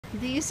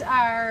These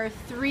are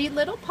 3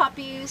 little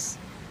puppies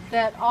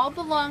that all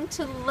belong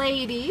to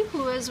Lady,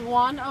 who is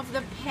one of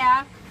the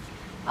pack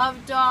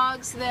of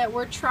dogs that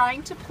we're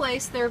trying to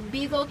place. They're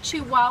Beagle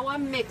Chihuahua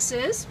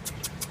mixes.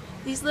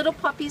 These little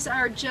puppies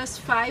are just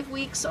 5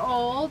 weeks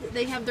old.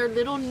 They have their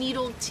little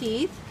needle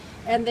teeth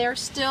and they're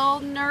still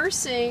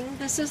nursing.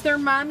 This is their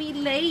mommy,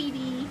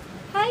 Lady.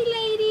 Hi,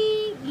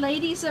 Lady.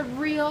 Lady's a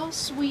real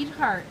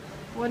sweetheart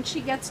when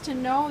she gets to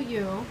know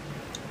you.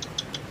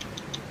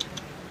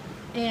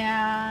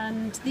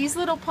 And these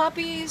little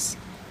puppies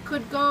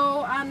could go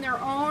on their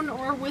own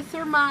or with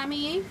their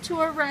mommy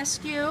to a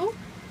rescue.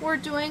 We're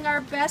doing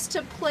our best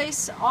to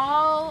place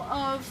all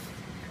of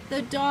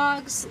the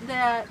dogs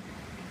that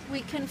we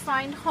can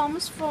find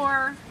homes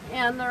for,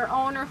 and their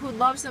owner, who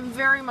loves them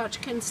very much,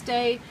 can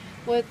stay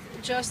with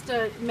just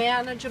a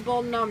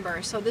manageable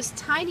number. So this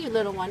tiny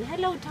little one,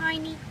 hello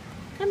Tiny,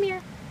 come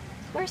here.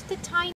 Where's the tiny